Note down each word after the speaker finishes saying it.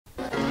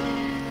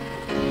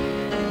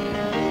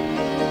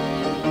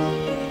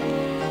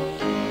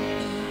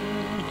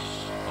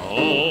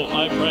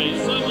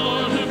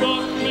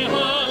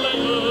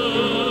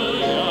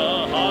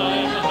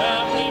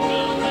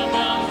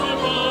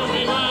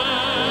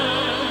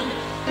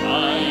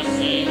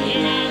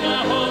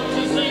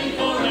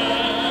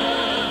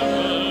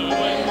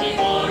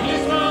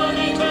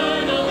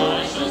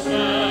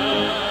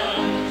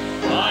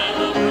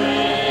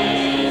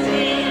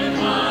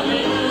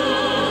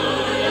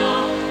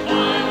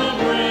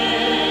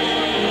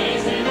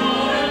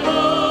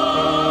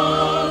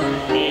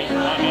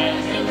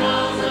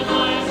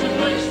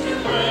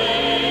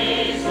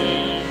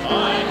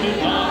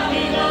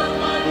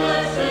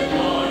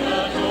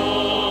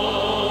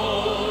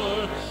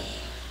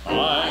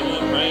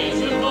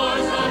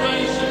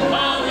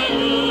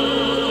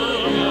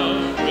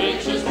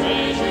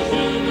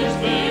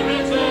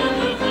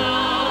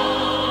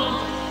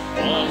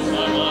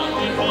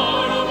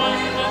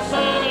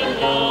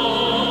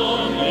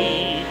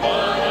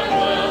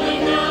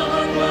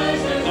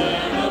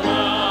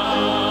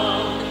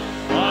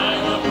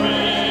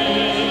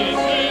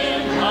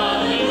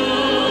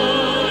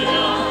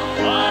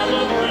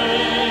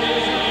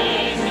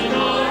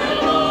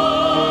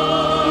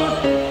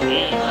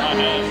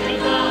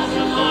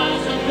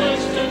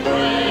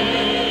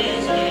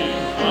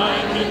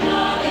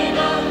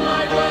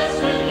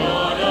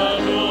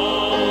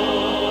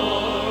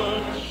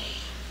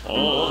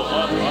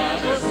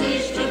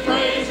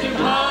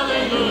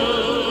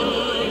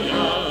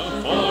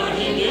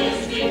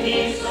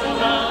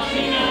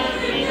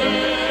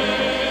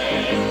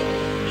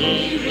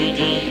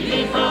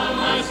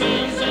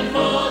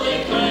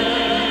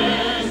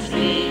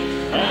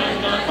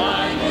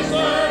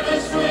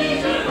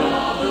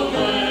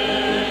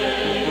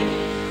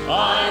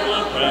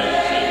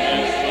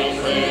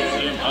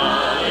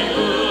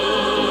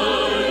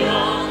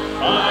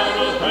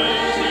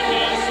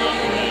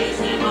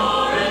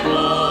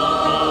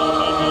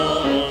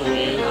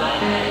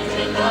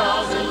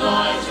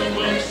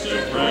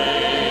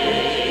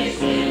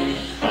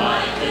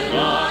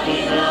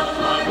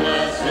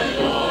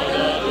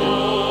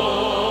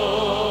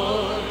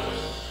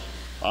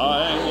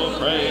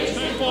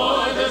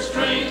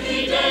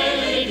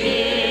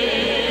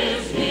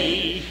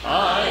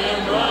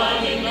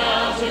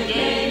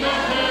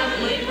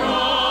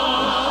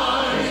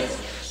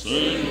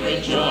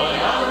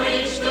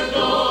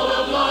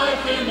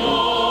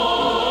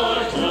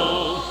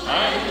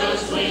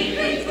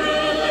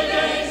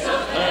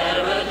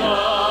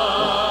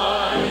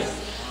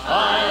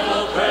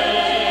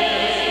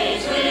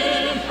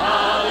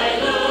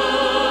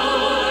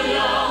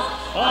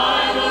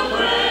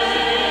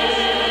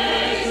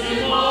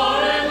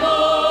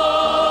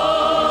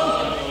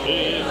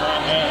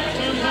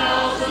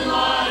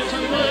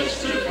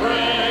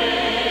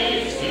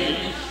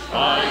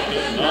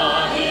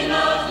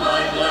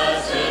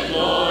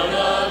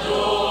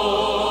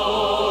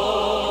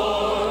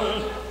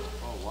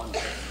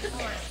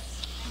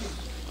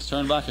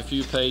Turn back a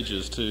few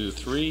pages to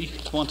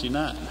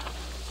 329.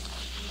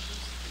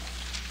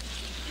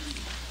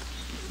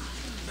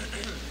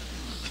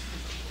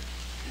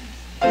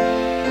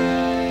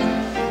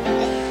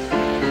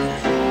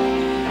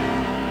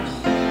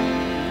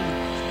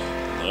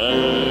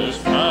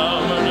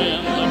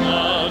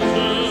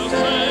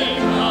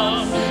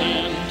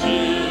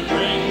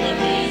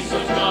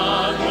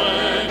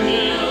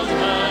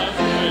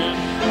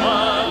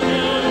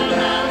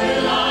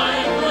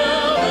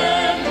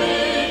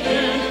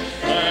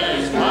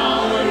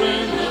 Power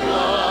in the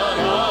blood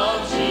of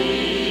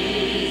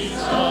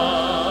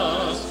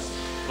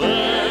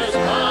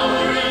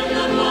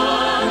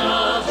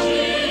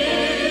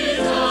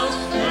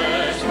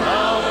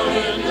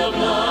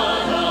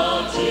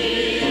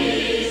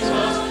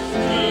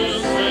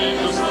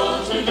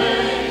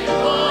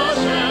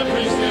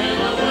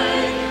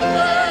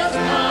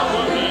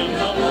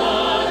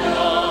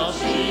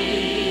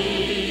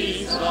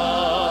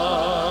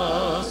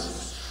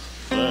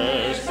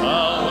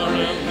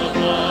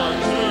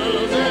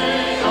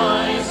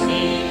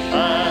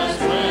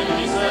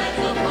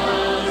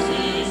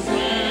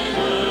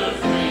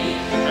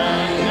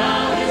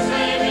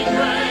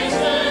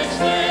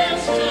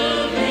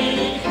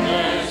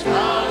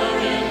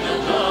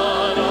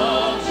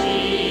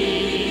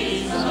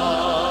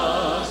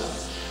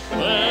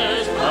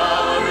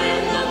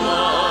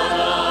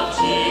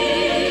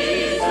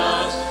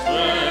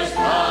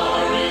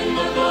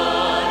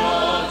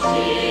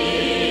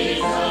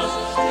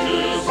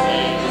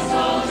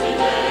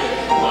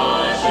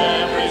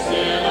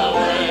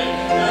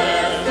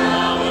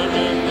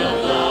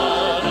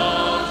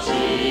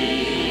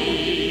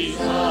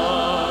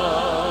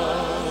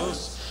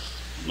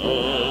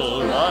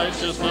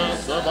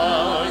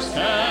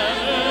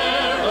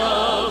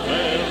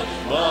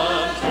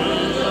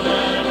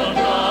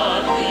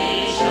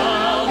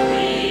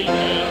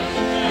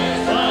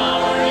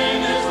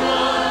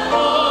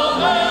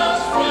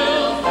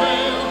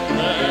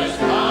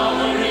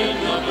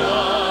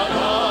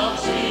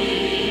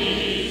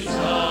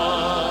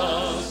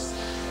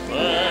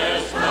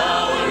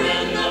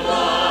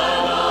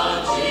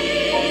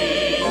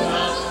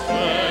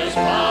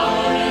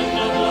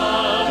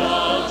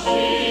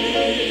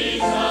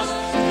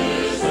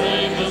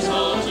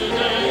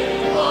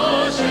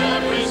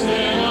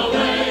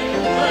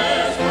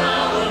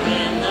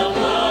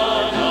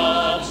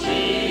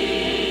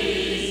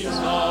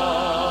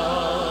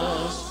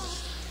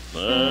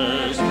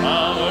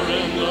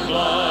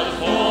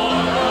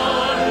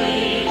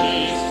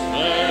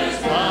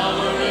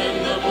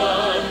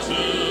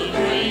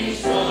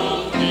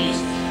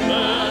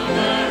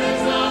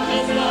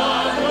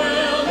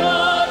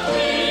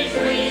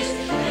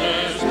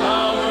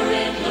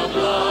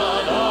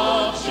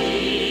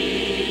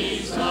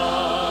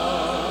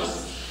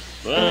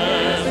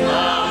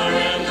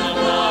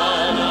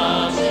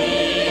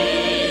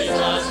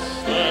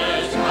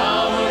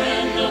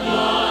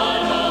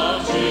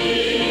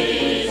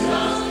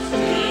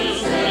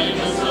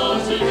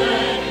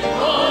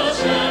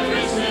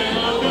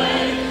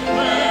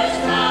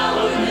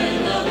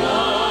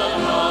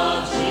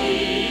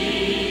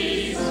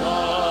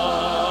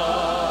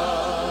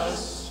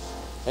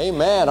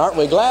Amen. Aren't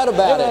we glad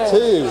about it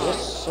too?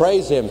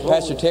 Praise Him.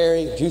 Pastor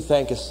Terry, would you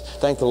thank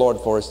the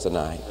Lord for us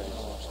tonight?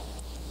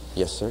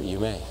 Yes, sir, you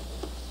may.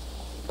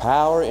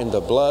 Power in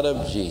the blood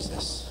of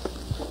Jesus.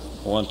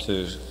 God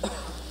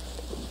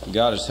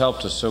has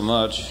helped us so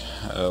much.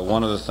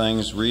 One of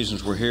the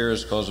reasons we're here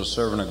is because of a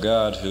servant of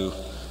God who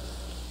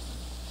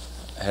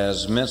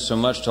has meant so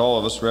much to all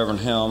of us, Reverend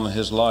Helm,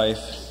 his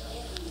life.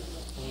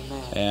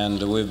 Amen.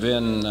 And we've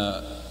been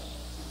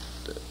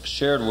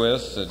shared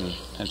with and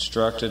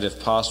instructed,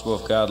 if possible,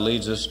 if God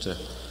leads us,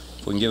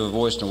 if we can give a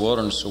voice in the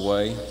wilderness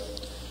away.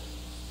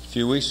 A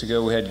few weeks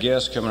ago, we had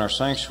guests come in our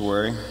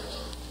sanctuary,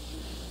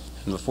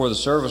 and before the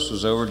service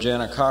was over,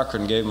 Janet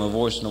Cochran gave them a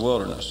voice in the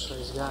wilderness.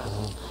 Praise God.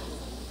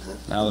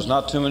 Now, there's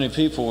not too many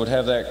people would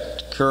have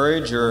that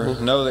courage or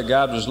know that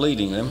God was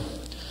leading them,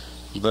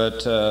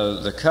 but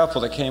the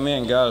couple that came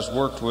in, God has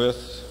worked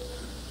with.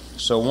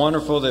 So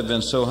wonderful. They've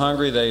been so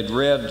hungry. They'd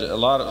read a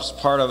lot of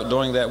part of it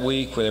during that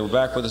week. They were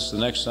back with us the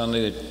next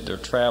Sunday. They're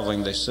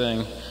traveling. They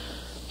sing.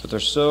 But they're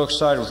so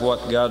excited with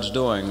what God's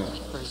doing.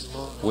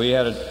 We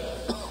had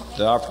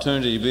the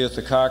opportunity to be with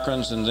the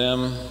Cochrans and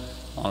them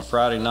on a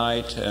Friday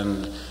night,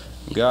 and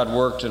God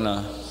worked in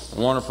a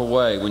wonderful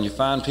way when you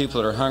find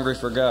people that are hungry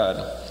for God.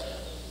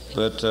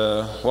 But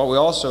what we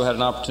also had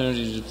an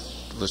opportunity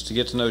was to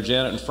get to know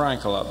Janet and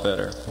Frank a lot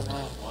better.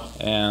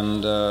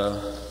 And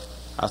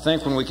I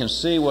think when we can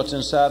see what's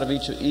inside of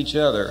each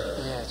other,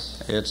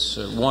 yes, it's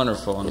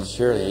wonderful. And it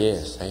surely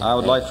is. Amen. I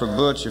would like for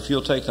Butch, if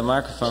you'll take the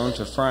microphone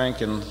to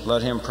Frank and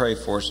let him pray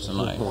for us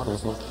tonight.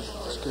 Wonderful.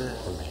 That's good.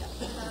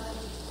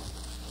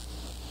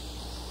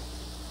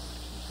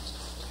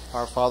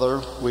 Our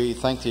Father, we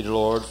thank Thee,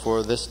 Lord,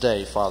 for this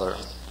day, Father.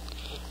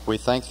 We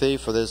thank Thee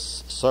for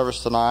this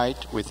service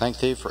tonight. We thank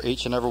Thee for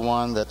each and every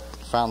one that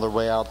found their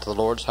way out to the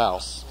Lord's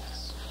house.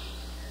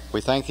 We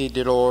thank Thee,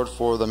 dear Lord,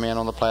 for the men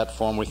on the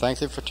platform. We thank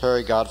Thee for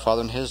Terry, God,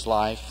 Father, in his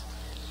life.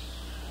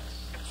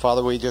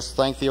 Father, we just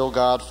thank Thee, O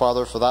God,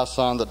 Father, for Thy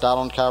Son that died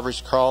on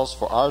Calvary's cross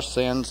for our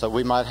sins, that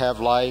we might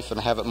have life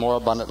and have it more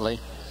abundantly.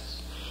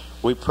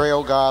 We pray,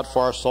 O God,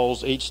 for our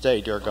souls each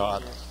day, dear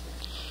God.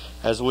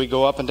 As we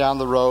go up and down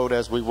the road,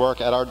 as we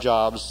work at our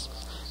jobs,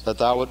 that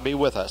Thou would be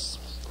with us,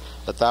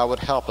 that Thou would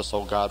help us,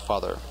 O God,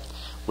 Father.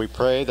 We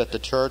pray that the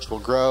church will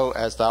grow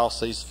as Thou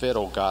seest fit,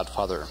 O God,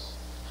 Father.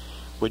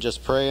 We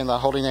just pray in Thy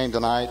holy name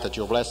tonight that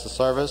You'll bless the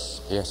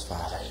service. Yes,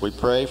 Father. We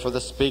pray for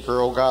the speaker,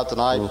 O God,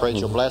 tonight. Pray that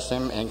You'll bless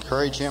him,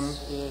 encourage him,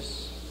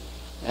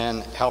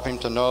 and help him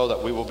to know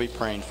that we will be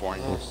praying for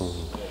him.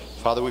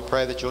 Father, we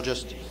pray that You'll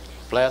just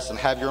bless and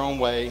have Your own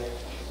way,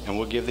 and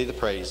we'll give Thee the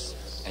praise.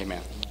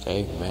 Amen.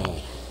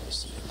 Amen.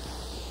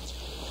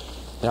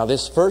 Now,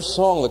 this first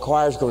song the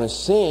choir's going to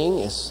sing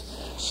is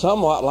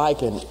somewhat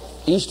like an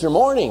Easter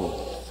morning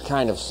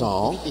kind of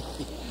song,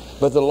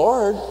 but the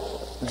Lord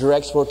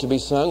directs for it to be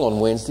sung on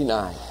Wednesday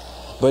night.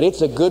 But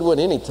it's a good one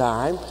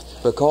anytime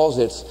because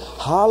it's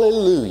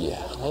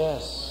Hallelujah.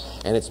 Yes.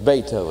 And it's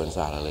Beethoven's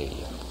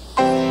Hallelujah.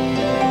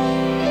 Hallelujah.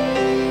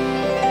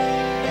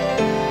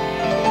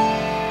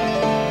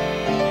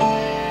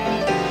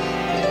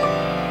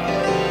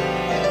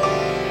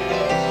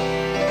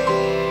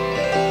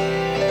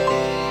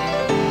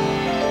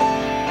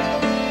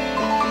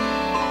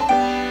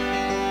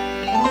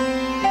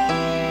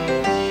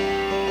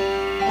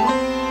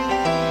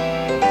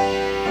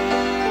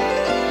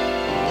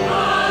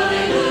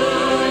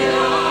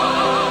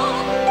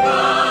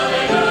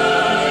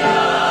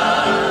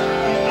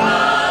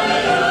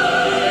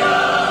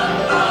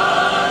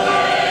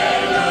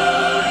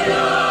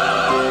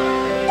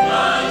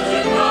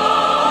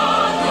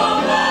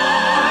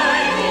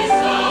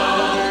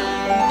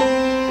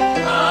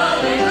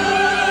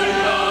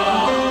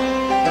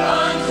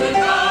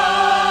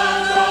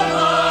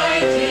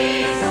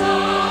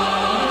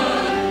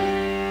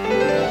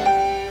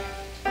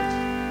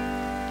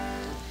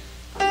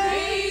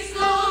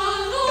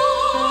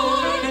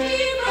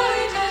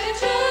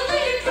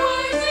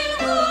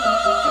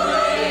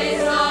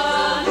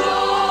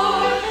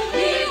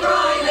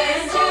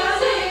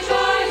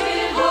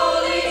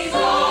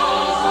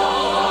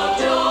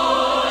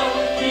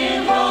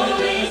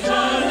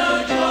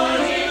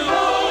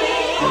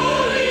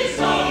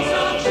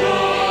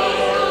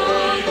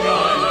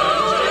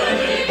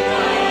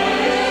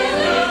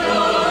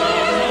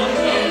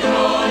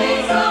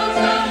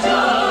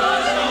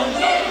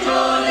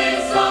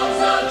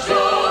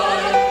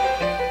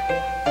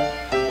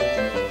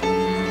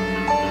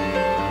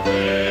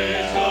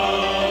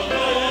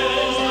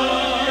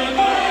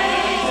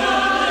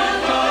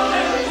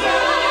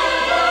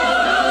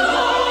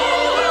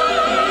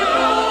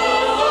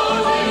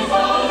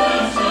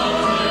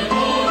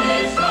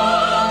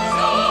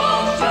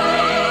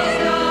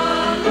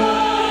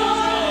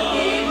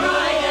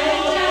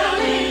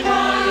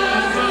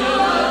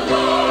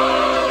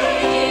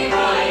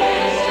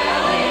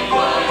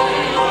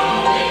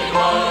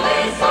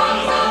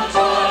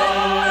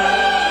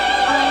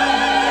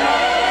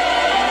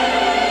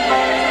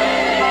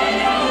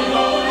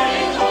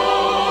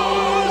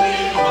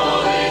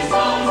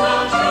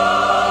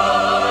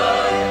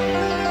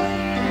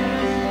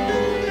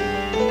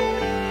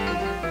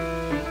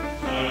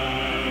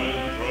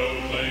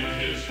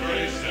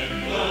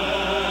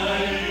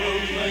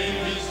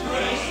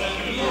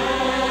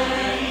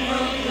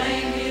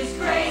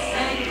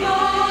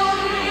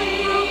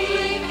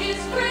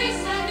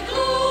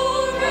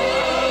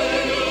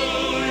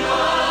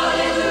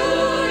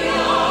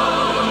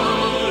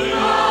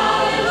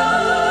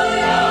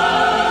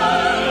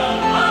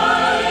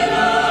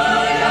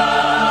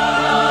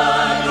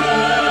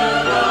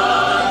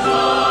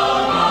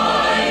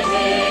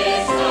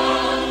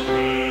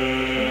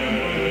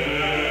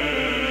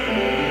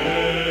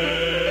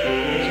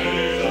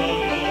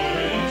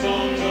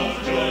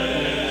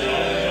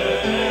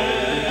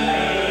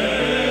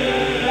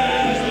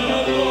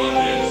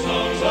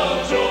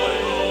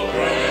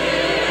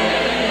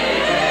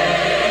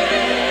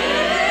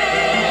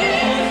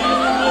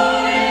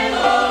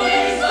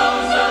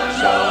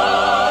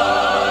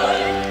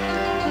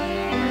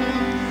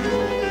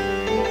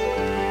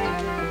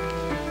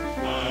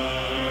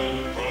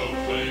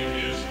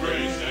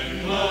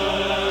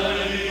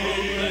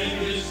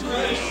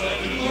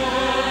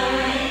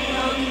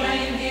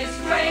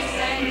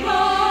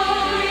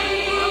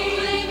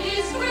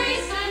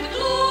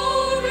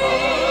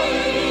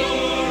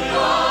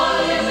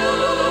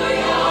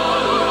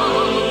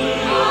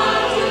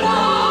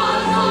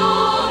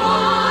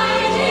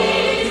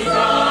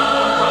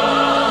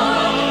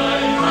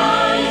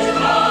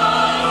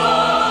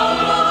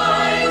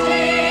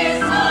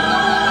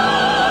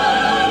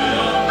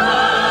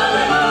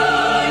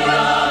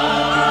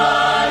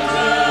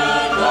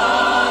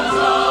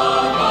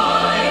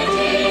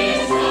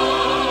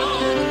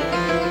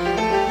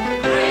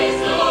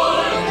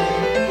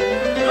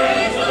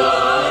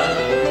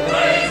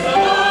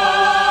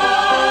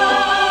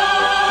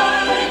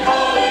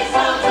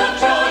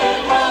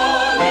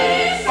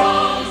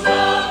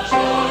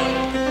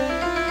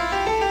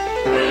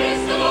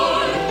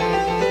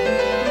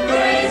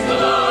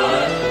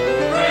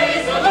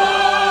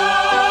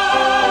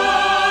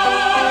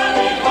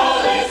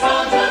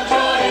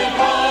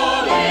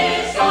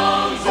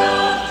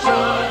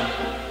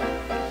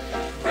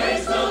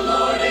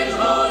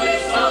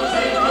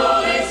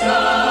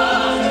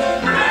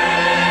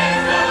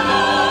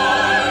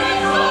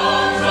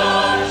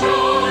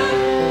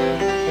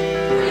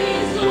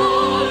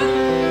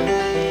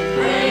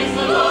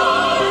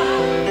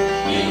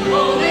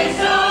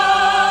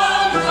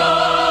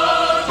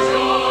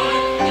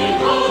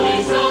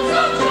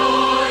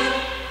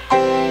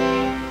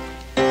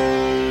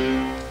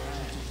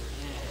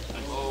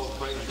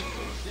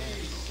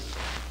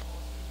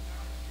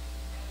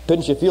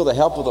 Couldn't you feel the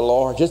help of the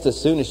Lord just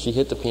as soon as she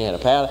hit the piano?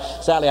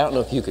 Sally, I don't know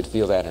if you could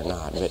feel that or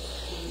not, but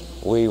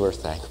we were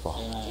thankful.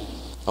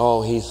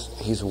 Oh,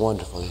 he's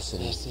wonderful,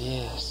 isn't he? Yes, he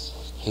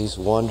is. He's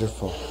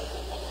wonderful.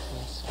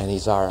 And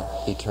he's our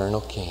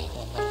eternal King.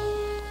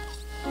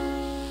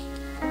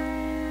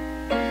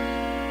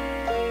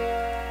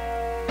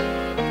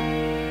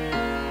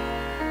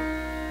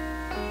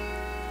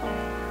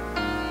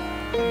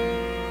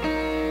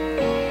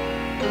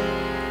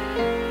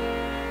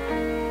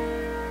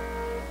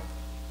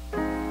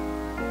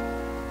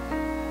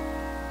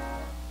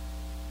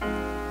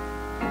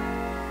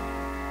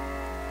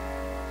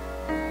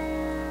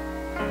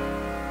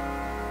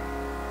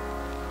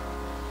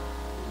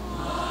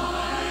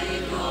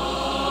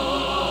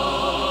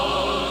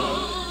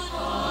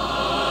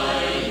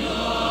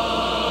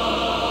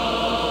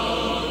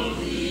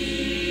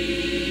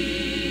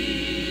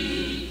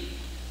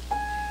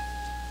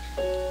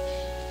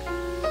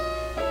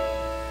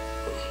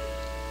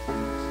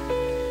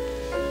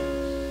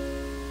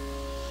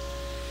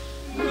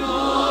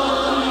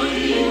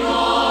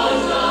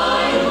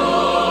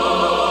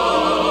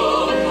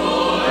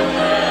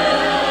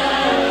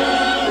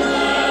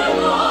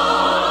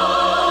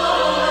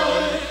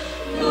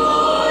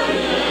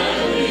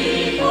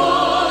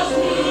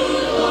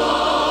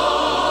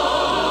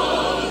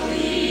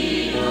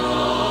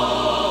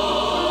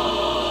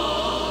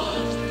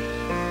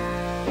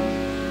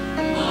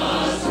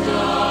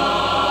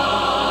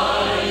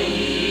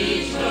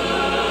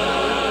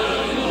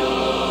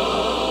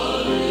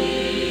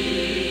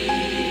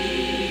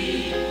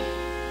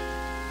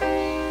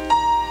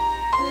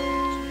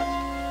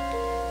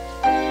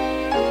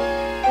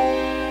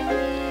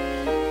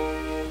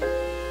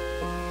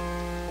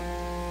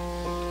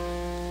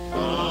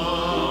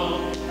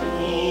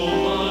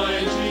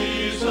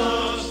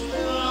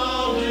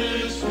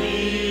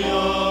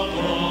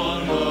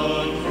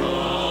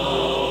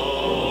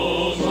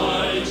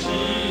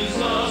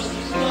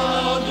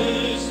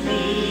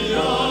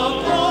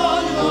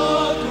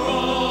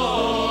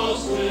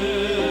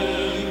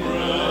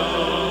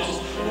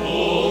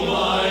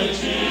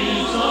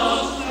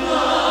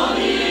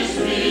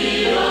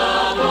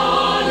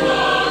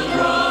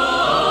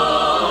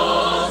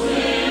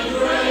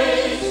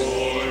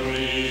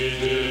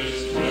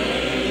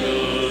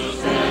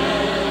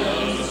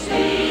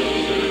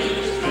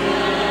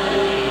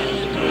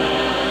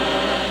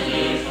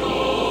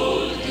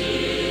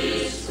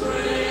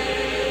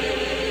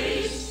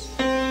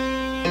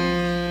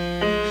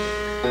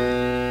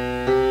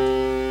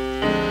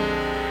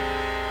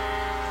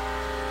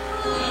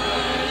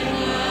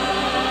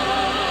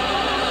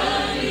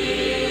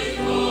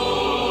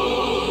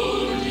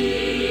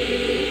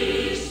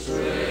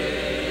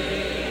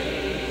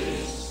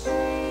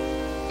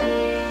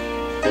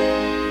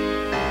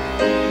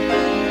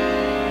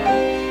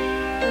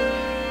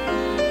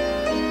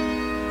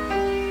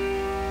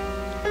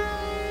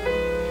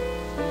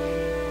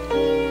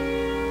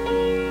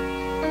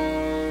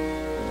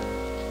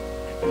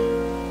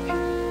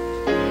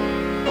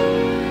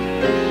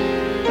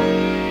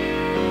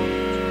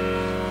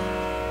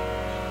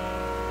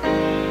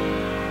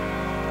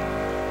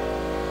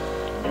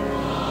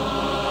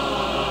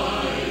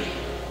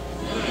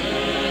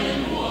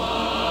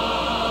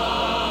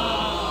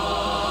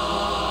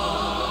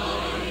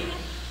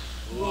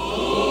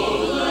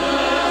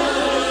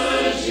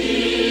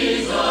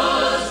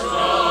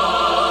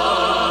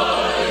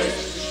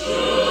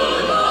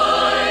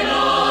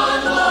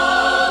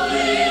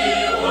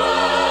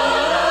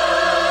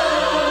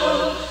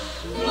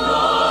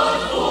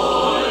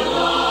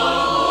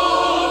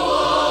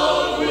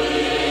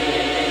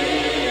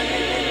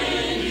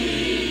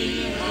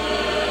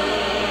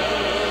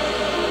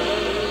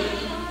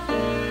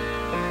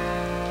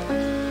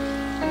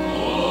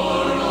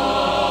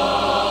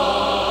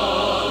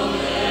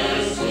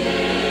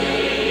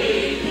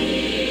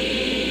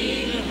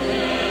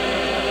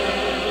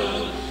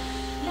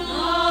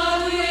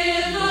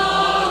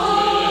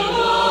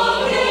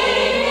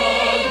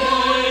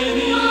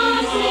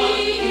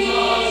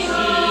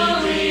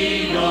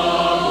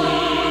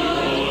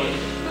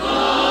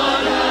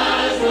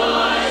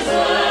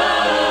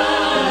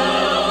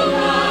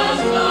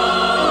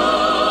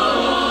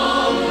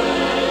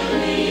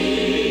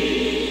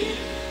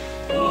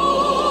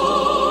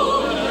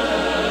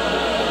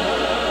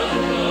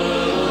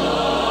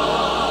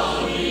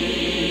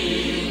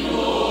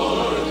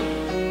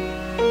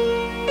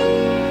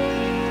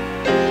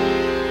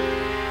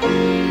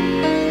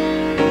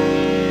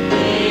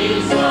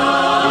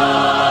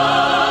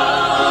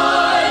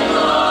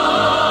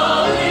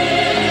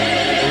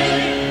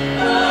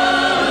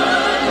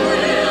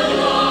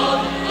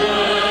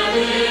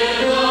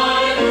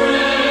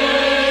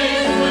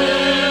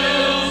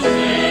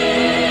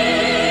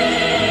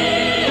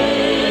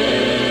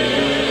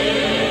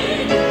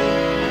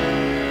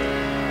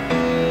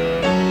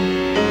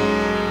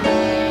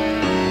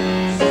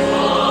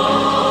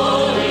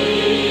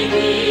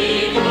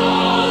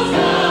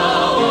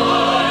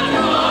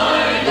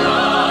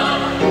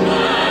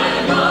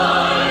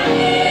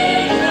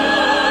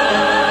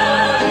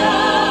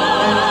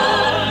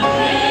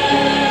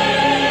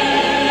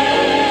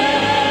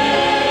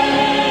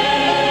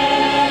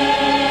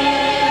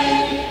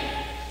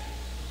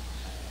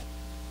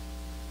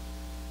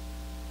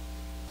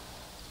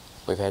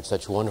 had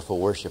such wonderful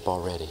worship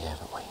already,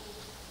 haven't we?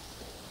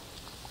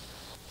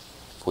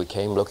 If we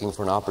came looking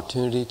for an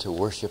opportunity to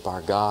worship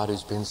our God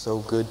who's been so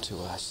good to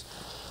us,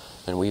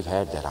 then we've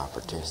had that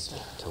opportunity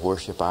to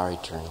worship our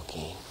eternal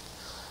King.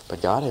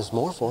 But God has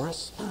more for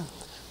us.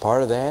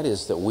 Part of that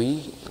is that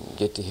we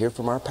get to hear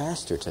from our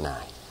pastor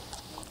tonight.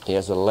 He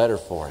has a letter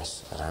for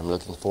us, and I'm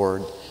looking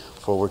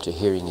forward to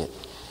hearing it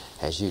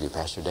as you do.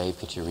 Pastor Dave,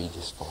 could you read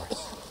this for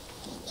us?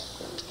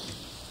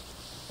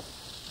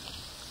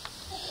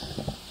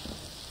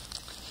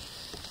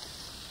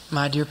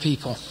 My dear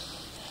people,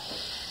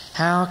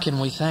 how can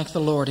we thank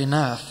the Lord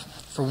enough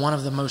for one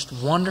of the most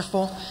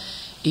wonderful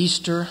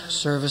Easter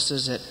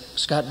services at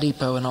Scott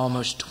Depot in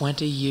almost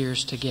 20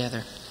 years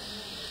together?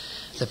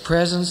 The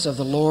presence of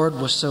the Lord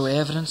was so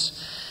evident,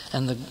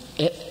 and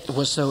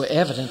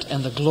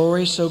the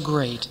glory so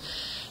great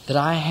that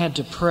I had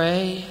to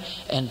pray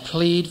and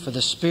plead for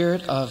the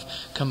spirit of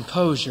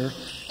composure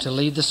to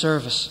lead the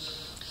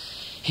service.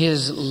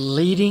 His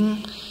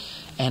leading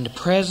and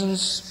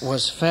presence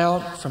was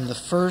felt from the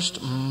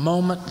first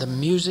moment the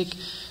music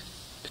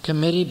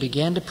committee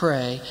began to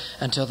pray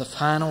until the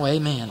final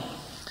amen.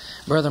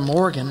 Brother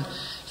Morgan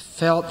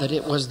felt that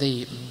it was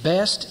the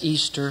best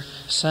Easter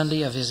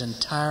Sunday of his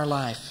entire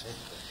life.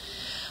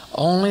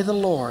 Only the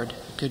Lord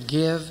could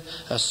give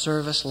a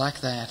service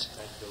like that.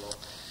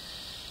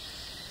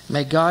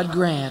 May God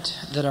grant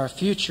that our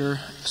future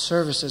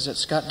services at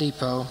Scott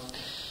Depot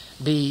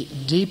be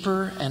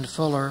deeper and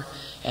fuller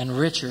and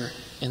richer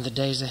in the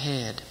days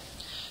ahead.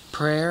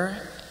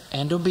 Prayer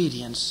and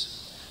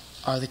obedience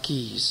are the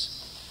keys.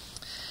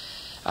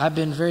 I've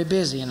been very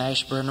busy in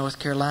Asheboro, North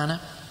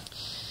Carolina.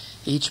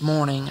 Each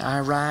morning I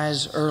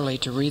rise early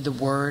to read the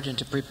Word and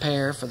to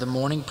prepare for the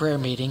morning prayer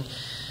meeting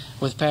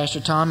with Pastor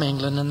Tom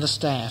England and the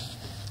staff.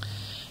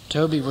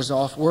 Toby was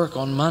off work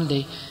on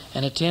Monday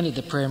and attended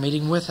the prayer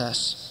meeting with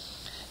us.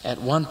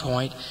 At one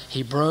point,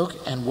 he broke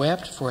and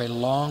wept for a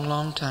long,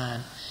 long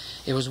time.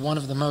 It was one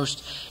of the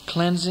most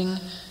cleansing,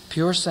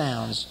 pure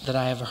sounds that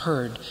I have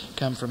heard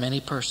come from any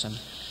person.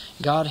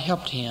 God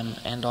helped him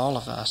and all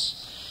of us.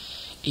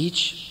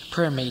 Each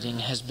prayer meeting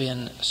has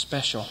been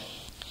special.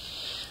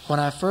 When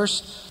I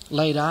first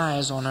laid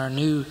eyes on our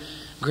new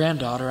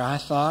granddaughter, I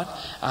thought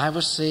I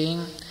was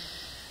seeing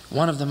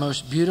one of the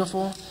most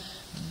beautiful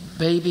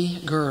baby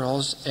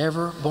girls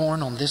ever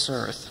born on this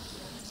earth.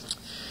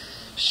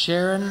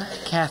 Sharon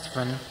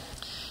Catherine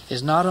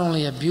is not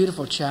only a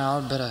beautiful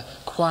child, but a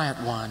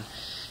quiet one,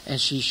 and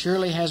she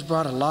surely has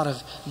brought a lot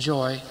of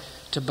joy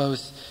to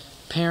both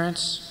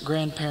parents,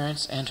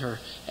 grandparents, and her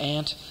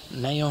Aunt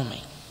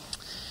Naomi.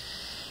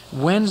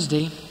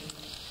 Wednesday,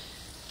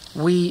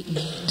 we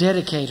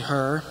dedicate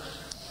her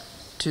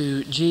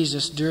to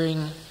Jesus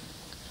during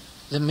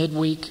the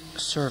midweek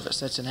service.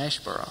 That's in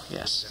Asheboro,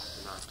 yes.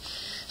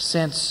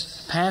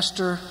 Since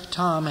Pastor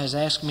Tom has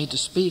asked me to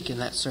speak in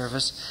that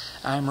service,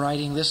 I'm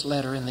writing this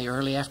letter in the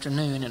early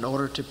afternoon in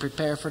order to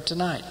prepare for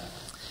tonight.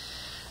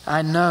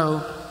 I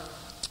know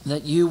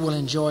that you will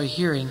enjoy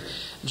hearing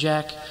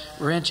Jack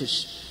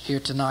Renchich here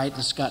tonight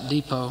in Scott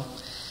Depot.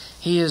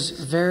 He is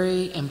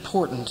very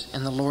important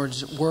in the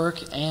Lord's work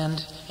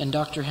and in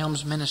Dr.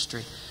 Helm's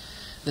ministry.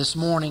 This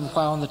morning,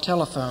 while on the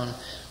telephone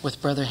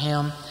with Brother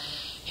Helm,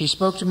 he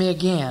spoke to me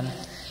again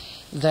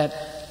that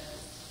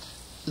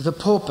the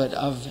pulpit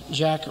of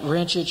Jack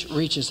Renchich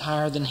reaches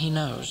higher than he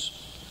knows.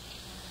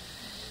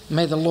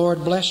 May the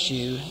Lord bless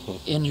you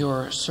in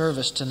your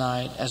service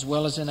tonight, as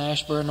well as in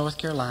Asheboro, North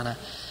Carolina.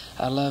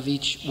 I love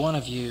each one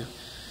of you.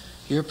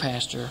 Your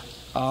pastor,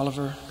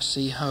 Oliver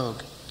C.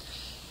 Hogue.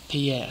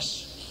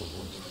 P.S.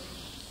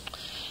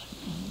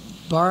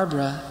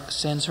 Barbara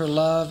sends her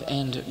love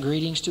and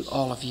greetings to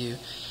all of you.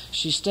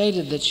 She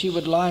stated that she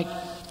would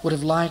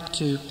have liked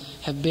to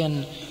have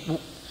been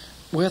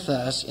with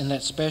us in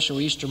that special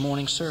Easter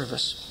morning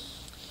service.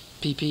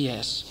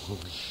 PPS.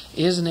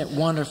 Isn't it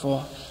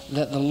wonderful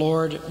that the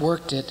Lord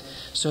worked it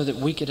so that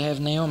we could have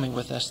Naomi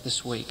with us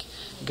this week?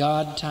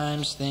 God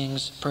times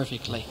things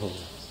perfectly.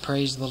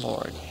 Praise the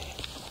Lord.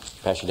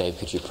 Pastor Dave,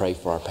 could you pray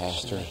for our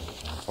pastor and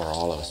for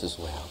all of us as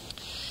well?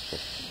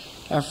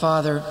 Our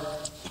Father,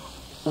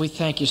 we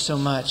thank you so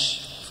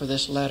much for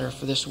this letter,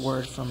 for this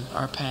word from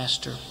our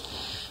pastor.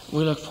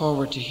 We look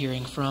forward to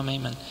hearing from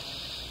him, and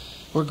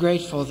we're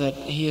grateful that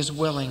he is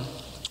willing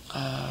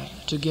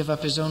to give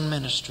up his own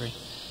ministry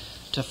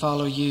to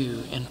follow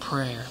you in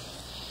prayer.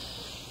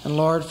 And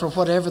Lord, for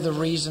whatever the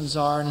reasons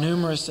are,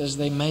 numerous as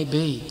they may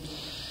be,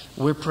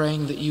 we're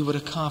praying that you would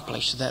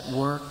accomplish that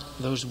work,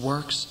 those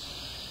works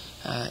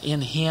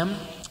in him,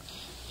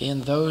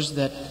 in those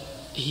that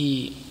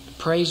he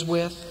prays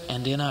with,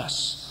 and in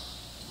us.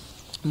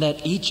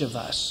 That each of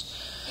us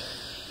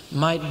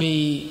might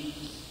be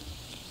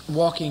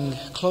walking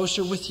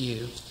closer with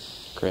you,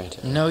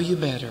 know you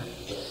better,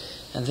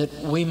 and that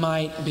we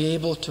might be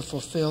able to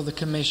fulfill the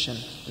commission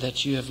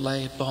that you have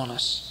laid upon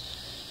us.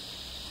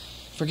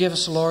 Forgive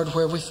us, Lord,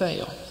 where we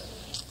fail.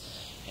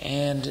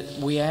 And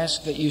we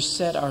ask that you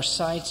set our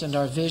sights and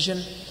our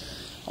vision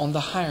on the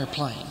higher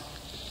plane,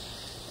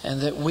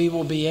 and that we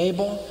will be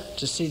able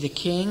to see the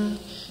King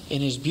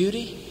in his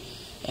beauty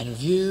and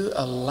view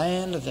a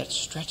land that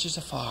stretches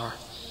afar.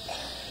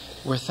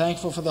 We're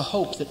thankful for the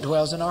hope that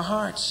dwells in our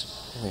hearts.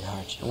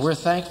 We're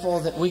thankful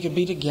that we could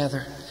be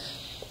together,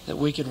 that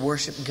we could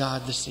worship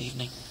God this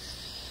evening.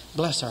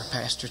 Bless our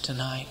pastor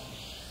tonight.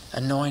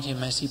 Anoint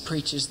him as he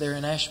preaches there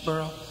in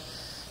Ashboro.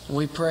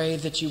 We pray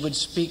that you would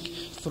speak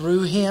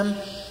through him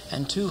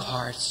and to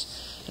hearts.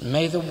 And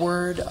may the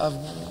word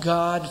of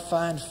God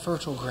find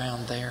fertile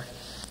ground there.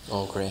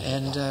 Oh, great.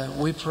 And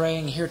we're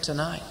praying here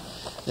tonight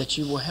that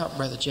you will help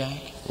Brother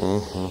Jack.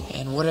 Mm-hmm.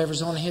 And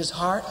whatever's on his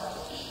heart,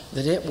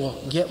 that it will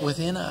get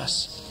within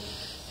us.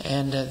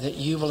 And that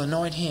you will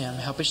anoint him.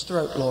 Help his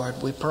throat,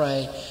 Lord. We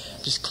pray.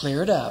 Just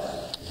clear it up.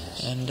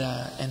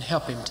 Yes. And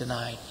help him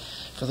tonight.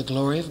 For the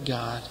glory of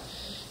God.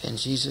 In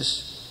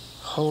Jesus'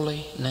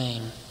 holy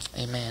name.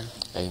 Amen.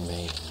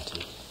 Amen.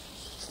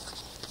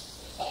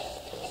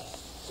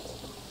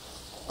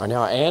 All right,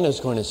 now Anna's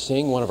going to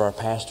sing one of our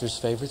pastor's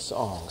favorite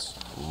songs.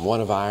 One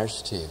of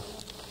ours too.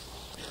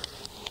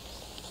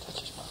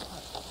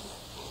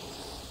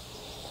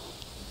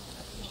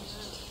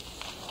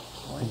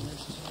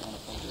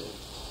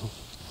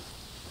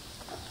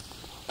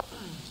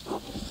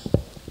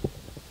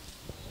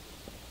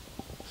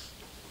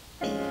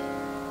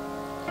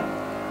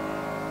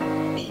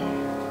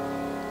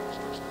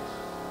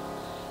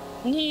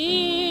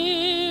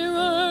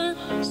 Nearer,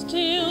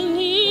 still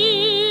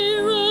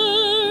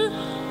nearer,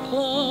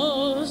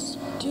 close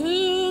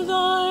to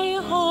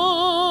thy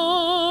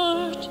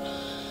heart.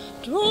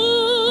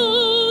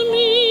 Draw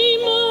me,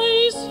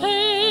 my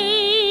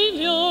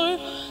Savior,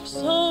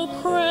 so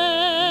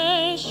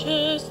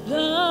precious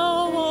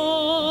thou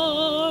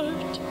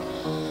art.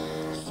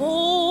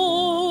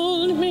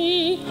 Fold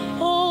me,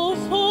 oh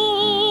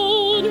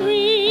fold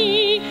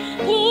me,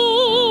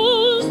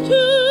 close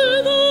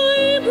to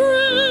thy breast.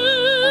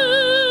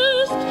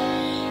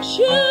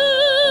 Shelter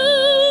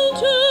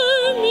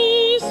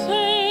me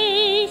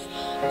safe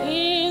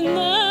in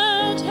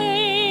that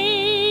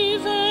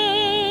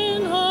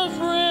haven of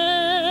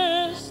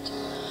rest.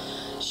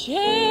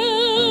 Shelter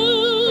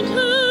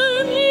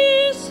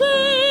me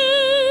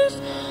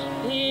safe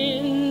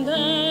in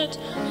that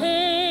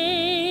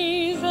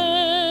haven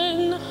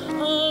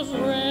of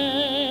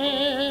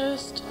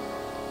rest.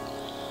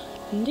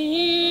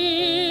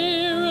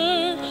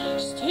 Nearer,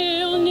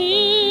 still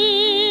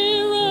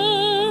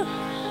nearer,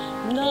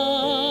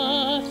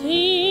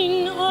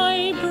 nothing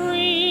I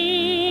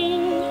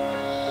bring,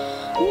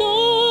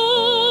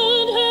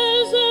 not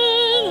as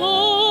an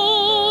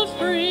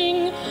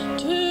offering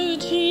to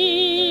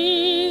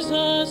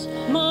Jesus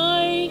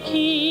my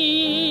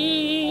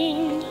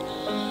King.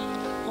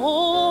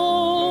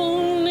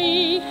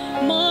 Only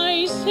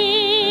my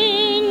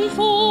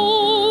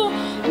sinful,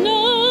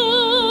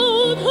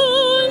 now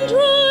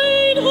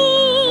contrite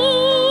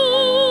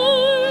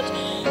heart,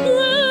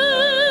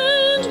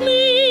 grant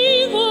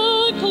me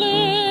the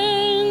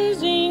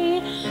cleansing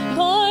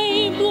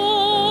thy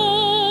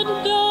blood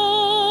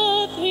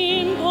doth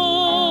impart.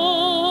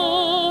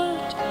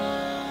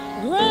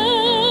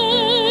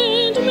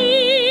 Grant me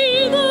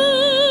the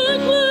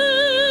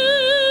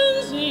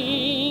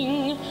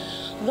cleansing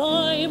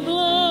thy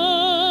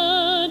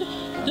blood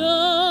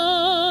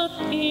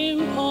doth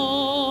impart.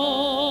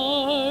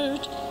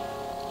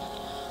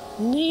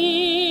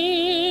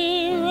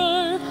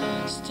 Nearer,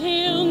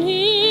 still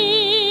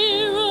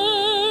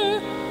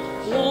nearer,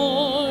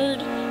 Lord,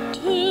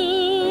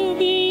 to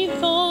be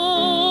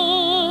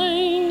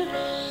thine.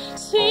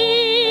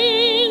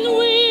 Sin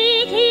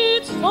with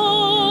its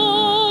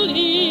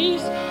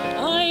follies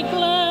I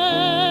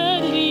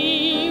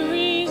gladly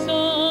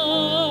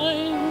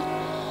resign.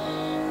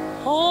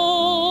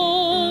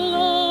 All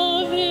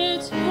of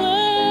its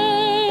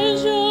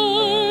pleasures,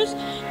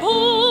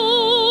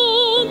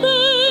 pomp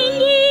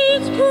and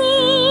its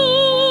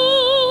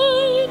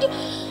pride,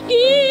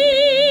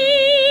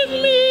 give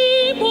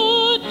me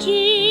but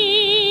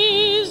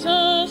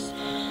Jesus,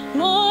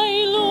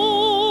 my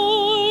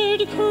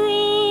Lord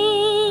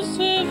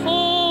crucified.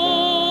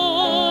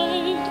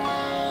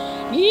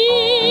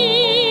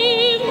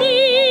 Give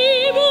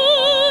me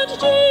but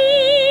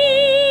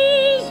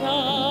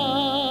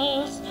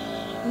Jesus,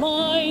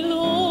 my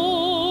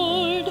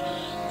Lord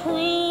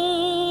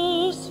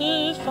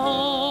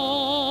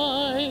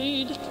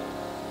crucified.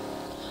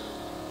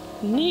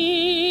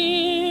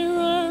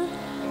 Nearer,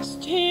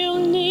 still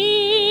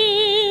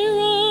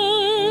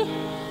nearer,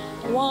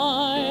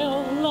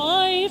 while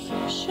life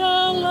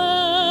shall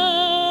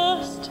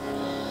last,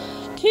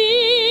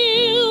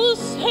 till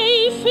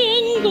safe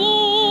in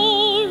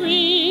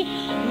glory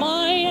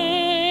my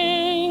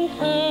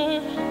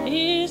anchor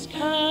is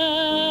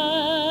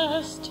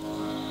cast.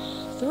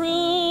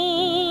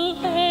 Through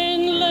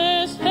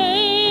endless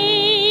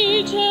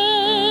ages,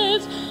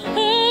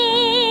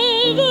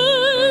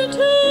 ever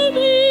to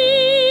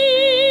be,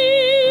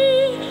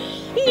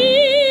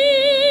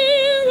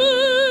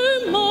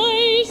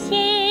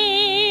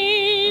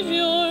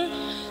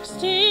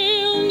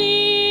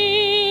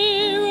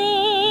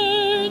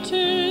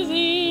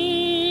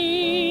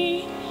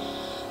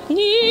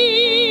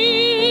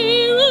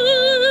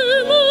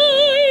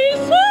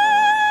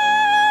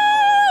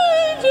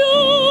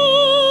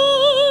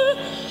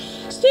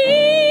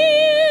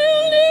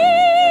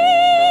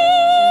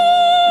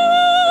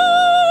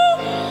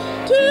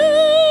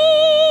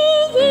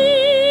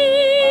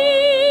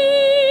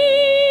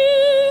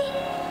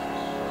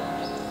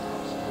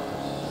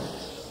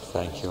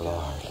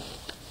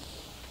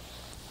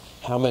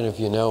 How many of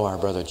you know our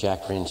brother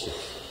Jack Rinchie?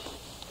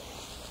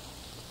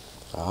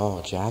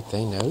 Oh, Jack,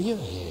 they know you.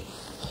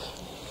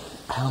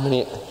 How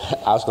many?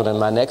 I was going to.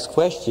 My next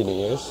question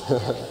is,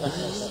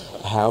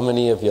 how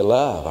many of you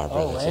love our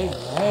brother Jack?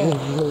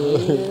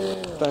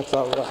 That's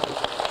all right.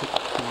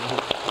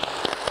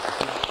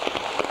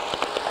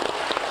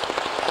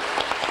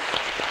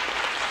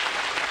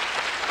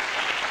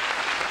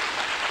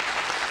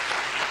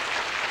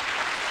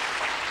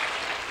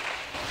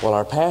 Well,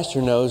 our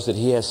pastor knows that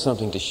he has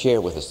something to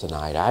share with us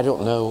tonight. I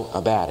don't know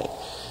about it,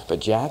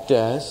 but Jack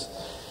does.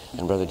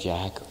 And Brother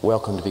Jack,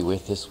 welcome to be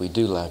with us. We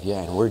do love you,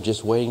 and we're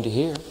just waiting to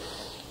hear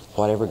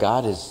whatever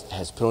God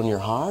has put on your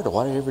heart or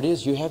whatever it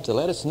is you have to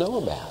let us know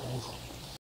about.